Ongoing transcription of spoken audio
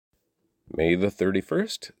May the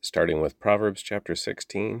 31st, starting with Proverbs chapter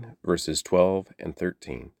 16, verses 12 and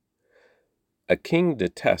 13. A king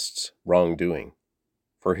detests wrongdoing,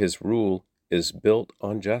 for his rule is built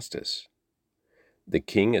on justice. The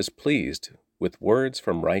king is pleased with words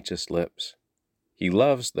from righteous lips. He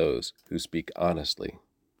loves those who speak honestly.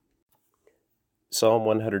 Psalm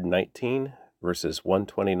 119, verses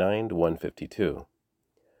 129 to 152.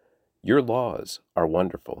 Your laws are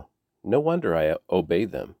wonderful. No wonder I obey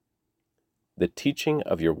them. The teaching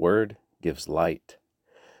of your word gives light,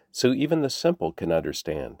 so even the simple can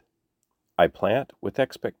understand. I plant with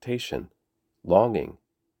expectation, longing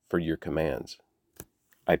for your commands.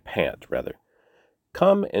 I pant, rather.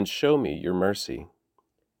 Come and show me your mercy,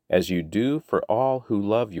 as you do for all who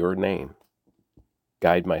love your name.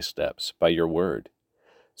 Guide my steps by your word,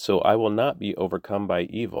 so I will not be overcome by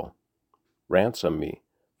evil. Ransom me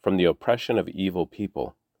from the oppression of evil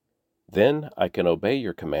people. Then I can obey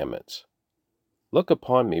your commandments. Look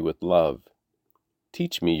upon me with love.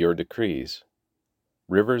 Teach me your decrees.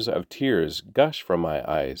 Rivers of tears gush from my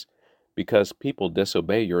eyes because people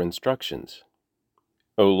disobey your instructions.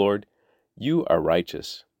 O Lord, you are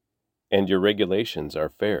righteous, and your regulations are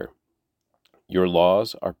fair. Your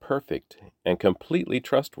laws are perfect and completely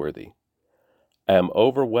trustworthy. I am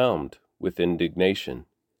overwhelmed with indignation,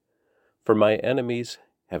 for my enemies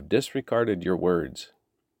have disregarded your words.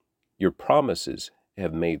 Your promises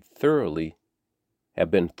have been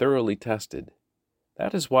thoroughly tested.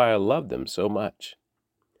 That is why I love them so much.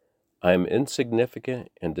 I am insignificant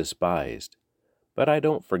and despised, but I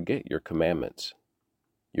don't forget your commandments.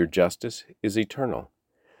 Your justice is eternal,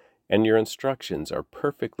 and your instructions are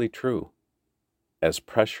perfectly true. As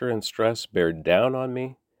pressure and stress bear down on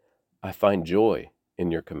me, I find joy in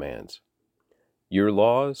your commands. Your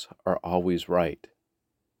laws are always right.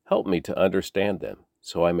 Help me to understand them,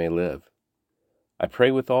 so I may live. I pray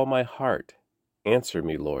with all my heart. Answer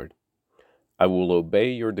me, Lord. I will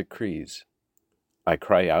obey your decrees. I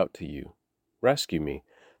cry out to you. Rescue me,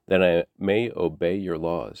 that I may obey your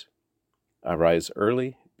laws. I rise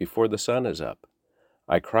early before the sun is up.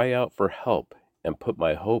 I cry out for help and put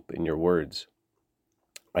my hope in your words.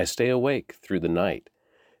 I stay awake through the night,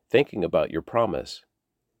 thinking about your promise.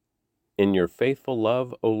 In your faithful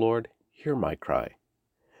love, O Lord, hear my cry.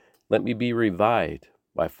 Let me be revived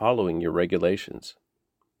by following your regulations.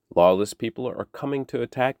 Lawless people are coming to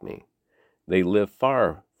attack me. They live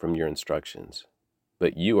far from your instructions.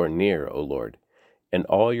 But you are near, O Lord, and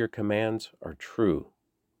all your commands are true.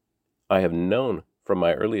 I have known from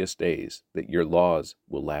my earliest days that your laws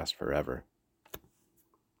will last forever.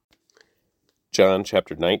 John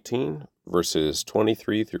chapter 19, verses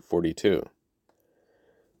 23 through 42.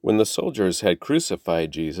 When the soldiers had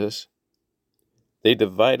crucified Jesus, they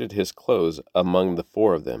divided his clothes among the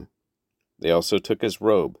 4 of them. They also took his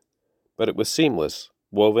robe, but it was seamless,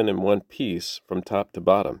 woven in one piece from top to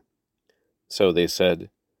bottom. So they said,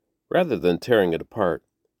 rather than tearing it apart,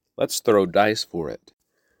 let's throw dice for it.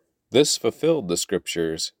 This fulfilled the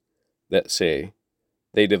scriptures that say,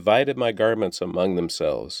 they divided my garments among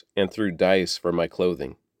themselves and threw dice for my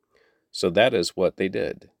clothing. So that is what they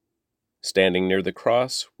did. Standing near the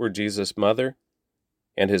cross were Jesus' mother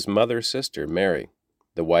and his mother's sister, Mary,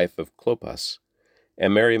 the wife of Clopas,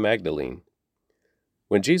 and Mary Magdalene.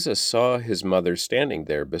 When Jesus saw his mother standing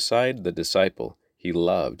there beside the disciple he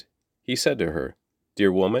loved, he said to her,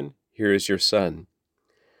 Dear woman, here is your son.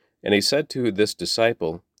 And he said to this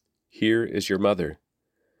disciple, Here is your mother.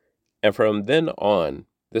 And from then on,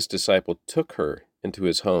 this disciple took her into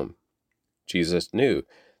his home. Jesus knew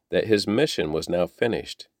that his mission was now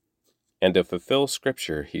finished, and to fulfill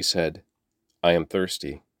Scripture, he said, I am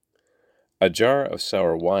thirsty. A jar of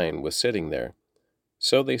sour wine was sitting there,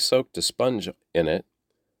 so they soaked a sponge in it,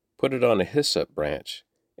 put it on a hyssop branch,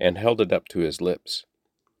 and held it up to his lips.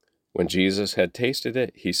 When Jesus had tasted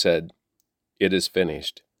it, he said, It is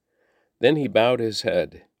finished. Then he bowed his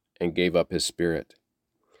head and gave up his spirit.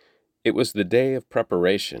 It was the day of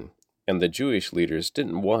preparation, and the Jewish leaders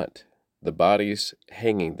didn't want the bodies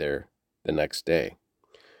hanging there the next day,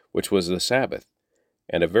 which was the Sabbath,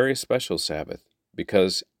 and a very special Sabbath,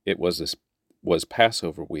 because it was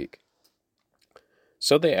Passover week.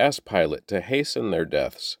 So they asked Pilate to hasten their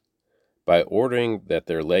deaths by ordering that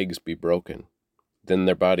their legs be broken. Then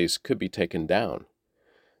their bodies could be taken down.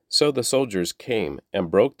 So the soldiers came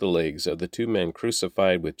and broke the legs of the 2 men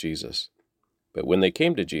crucified with Jesus. But when they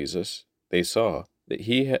came to Jesus, they saw that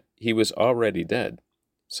he was already dead,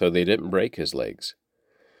 so they didn't break his legs.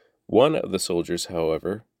 One of the soldiers,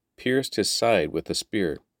 however, pierced his side with a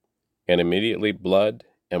spear, and immediately blood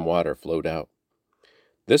and water flowed out.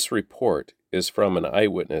 This report is from an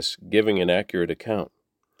eyewitness giving an accurate account.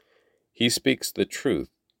 He speaks the truth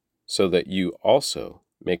so that you also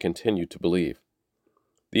may continue to believe.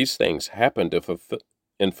 These things happened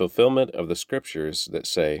in fulfillment of the Scriptures that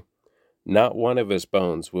say, "Not one of his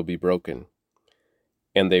bones will be broken,"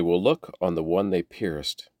 and they will look on the one they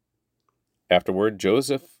pierced. Afterward,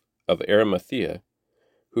 Joseph of Arimathea,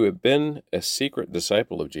 who had been a secret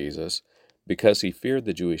disciple of Jesus because he feared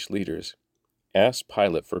the Jewish leaders, asked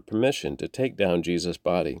Pilate for permission to take down Jesus'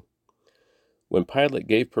 body. When Pilate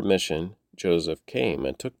gave permission, Joseph came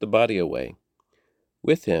and took the body away.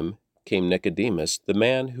 With him came Nicodemus, the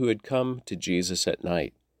man who had come to Jesus at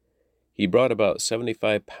night. He brought about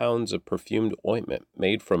 75 pounds of perfumed ointment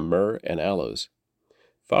made from myrrh and aloes.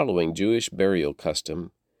 Following Jewish burial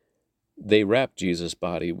custom, they wrapped Jesus'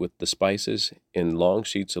 body with the spices in long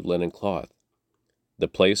sheets of linen cloth. The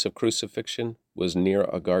place of crucifixion was near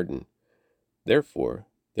a garden. Therefore,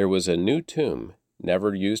 there was a new tomb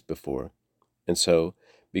never used before. And so,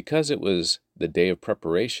 because it was the day of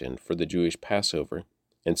preparation for the Jewish Passover,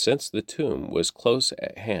 and since the tomb was close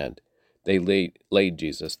at hand, they laid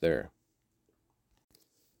Jesus there.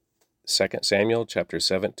 2 Samuel chapter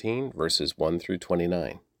 17, verses 1 through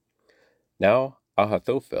 29. Now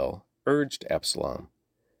Ahithophel urged Absalom,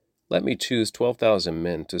 "Let me choose 12,000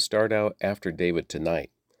 men to start out after David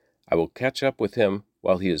tonight. I will catch up with him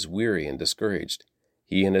while he is weary and discouraged.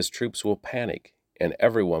 He and his troops will panic, and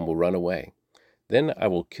everyone will run away. Then I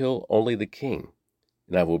will kill only the king,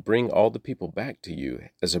 and I will bring all the people back to you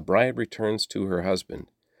as a bride returns to her husband.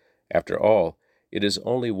 After all, it is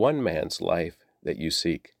only one man's life that you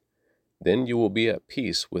seek. Then you will be at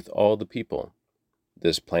peace with all the people."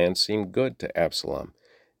 This plan seemed good to Absalom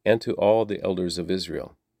and to all the elders of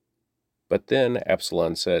Israel. But then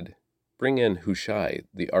Absalom said, "Bring in Hushai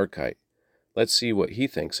the Archite. Let's see what he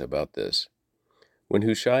thinks about this." When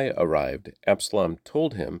Hushai arrived, Absalom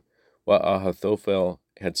told him what Ahithophel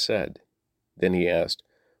had said. Then he asked,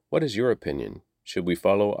 "What is your opinion? Should we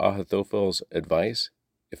follow Ahithophel's advice?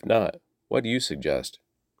 If not, what do you suggest?"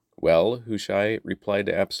 "Well," Hushai replied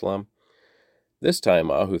to Absalom, "this time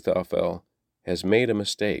Ahithophel has made a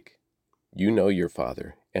mistake. You know your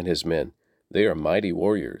father and his men. They are mighty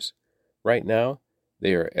warriors. Right now,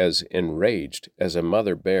 they are as enraged as a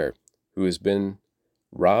mother bear who has been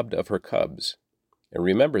robbed of her cubs. And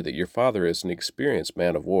remember that your father is an experienced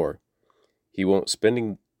man of war. He won't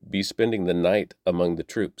be spending the night among the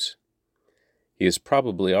troops. He is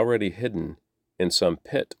probably already hidden in some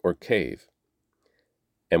pit or cave.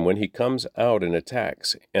 And when he comes out and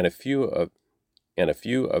attacks, and a few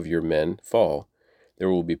of your men fall, there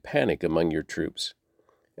will be panic among your troops,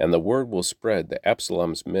 and the word will spread that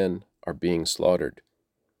Absalom's men are being slaughtered.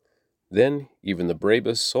 Then even the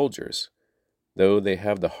bravest soldiers, though they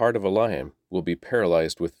have the heart of a lion, will be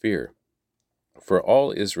paralyzed with fear. For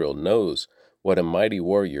all Israel knows what a mighty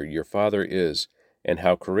warrior your father is and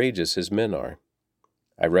how courageous his men are.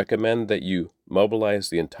 I recommend that you mobilize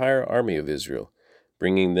the entire army of Israel,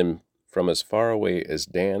 bringing them from as far away as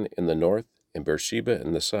Dan in the north and Beersheba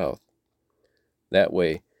in the south. That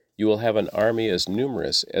way, you will have an army as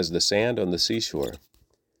numerous as the sand on the seashore.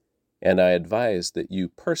 And I advise that you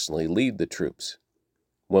personally lead the troops.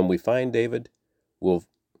 When we find David, we'll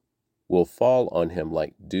fall on him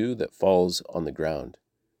like dew that falls on the ground.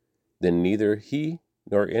 Then neither he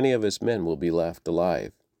nor any of his men will be left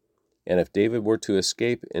alive. And if David were to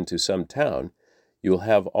escape into some town, you will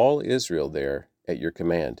have all Israel there at your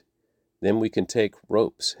command. Then we can take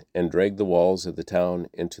ropes and drag the walls of the town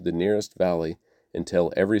into the nearest valley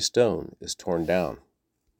until every stone is torn down."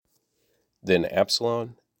 Then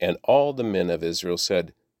Absalom and all the men of Israel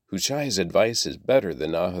said, "Hushai's advice is better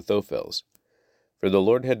than Ahithophel's." For the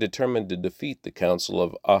Lord had determined to defeat the counsel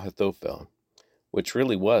of Ahithophel, which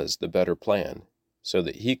really was the better plan, so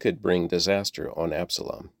that he could bring disaster on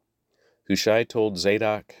Absalom. Hushai told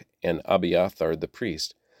Zadok and Abiathar the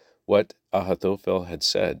priest what Ahithophel had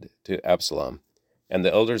said to Absalom, and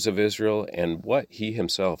the elders of Israel, and what he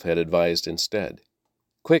himself had advised instead.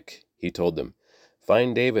 "Quick," he told them,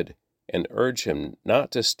 "find David and urge him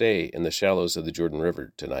not to stay in the shallows of the Jordan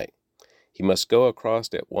River tonight. He must go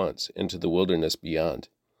across at once into the wilderness beyond.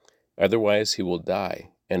 Otherwise he will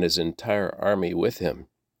die, and his entire army with him."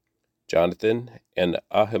 Jonathan and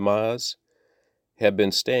Ahimaaz had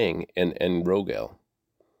been staying in En-Rogel,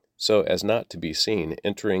 so as not to be seen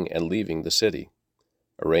entering and leaving the city.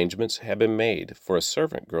 Arrangements had been made for a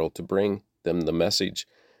servant girl to bring them the message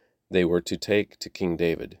they were to take to King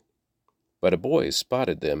David. But a boy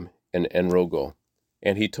spotted them in En-Rogel,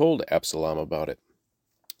 and he told Absalom about it.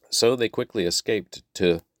 So they quickly escaped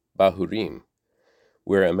to Bahurim,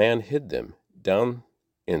 where a man hid them down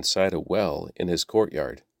inside a well in his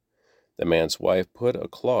courtyard. The man's wife put a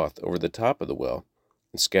cloth over the top of the well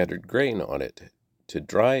and scattered grain on it to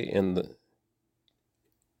dry in the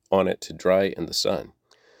sun,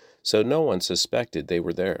 so no one suspected they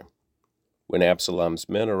were there. When Absalom's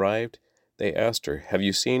men arrived, they asked her, "Have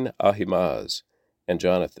you seen Ahimaaz and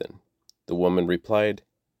Jonathan?" The woman replied,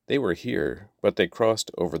 "They were here, but they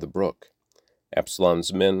crossed over the brook."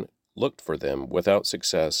 Absalom's men looked for them without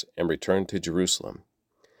success and returned to Jerusalem.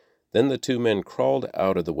 Then the two men crawled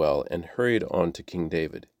out of the well and hurried on to King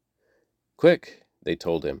David. "Quick," they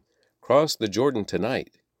told him, "cross the Jordan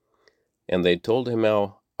tonight." And they told him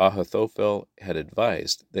how Ahithophel had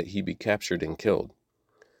advised that he be captured and killed.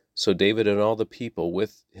 So David and all the people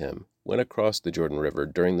with him went across the Jordan River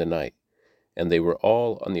during the night, and they were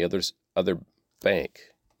all on the other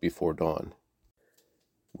bank before dawn.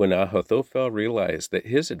 When Ahithophel realized that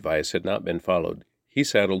his advice had not been followed, he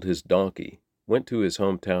saddled his donkey, went to his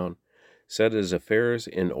hometown, set his affairs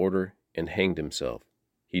in order, and hanged himself.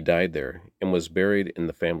 He died there and was buried in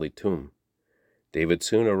the family tomb. David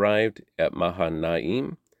soon arrived at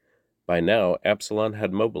Mahanaim. By now, Absalom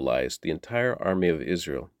had mobilized the entire army of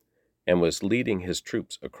Israel and was leading his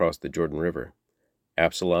troops across the Jordan River.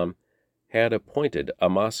 Absalom had appointed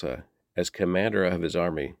Amasa as commander of his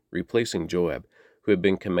army, replacing Joab, who had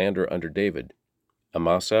been commander under David.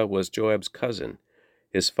 Amasa was Joab's cousin.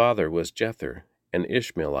 His father was Jether, an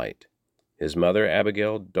Ishmaelite. His mother,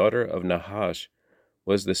 Abigail, daughter of Nahash,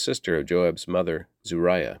 was the sister of Joab's mother,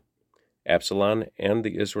 Zuriah. Absalom and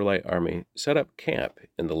the Israelite army set up camp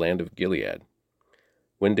in the land of Gilead.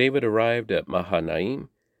 When David arrived at Mahanaim,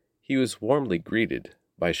 he was warmly greeted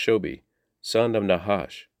by Shobi, son of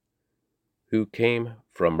Nahash, who came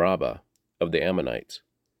from Rabbah of the Ammonites,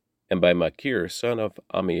 and by Machir, son of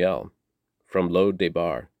Amiel, from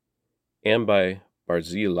Lo-debar, and by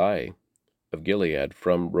Barzillai of Gilead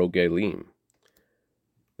from Rogelim.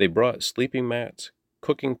 They brought sleeping mats,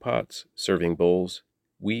 cooking pots, serving bowls,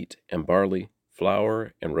 wheat and barley,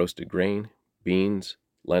 flour and roasted grain, beans,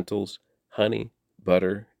 lentils, honey,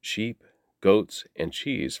 butter, sheep, goats, and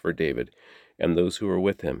cheese for David and those who were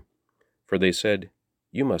with him. For they said,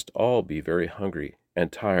 "You must all be very hungry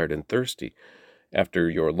and tired and thirsty after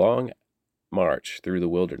your long march through the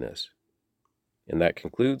wilderness." And that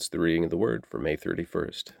concludes the reading of the Word for May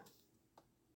 31st.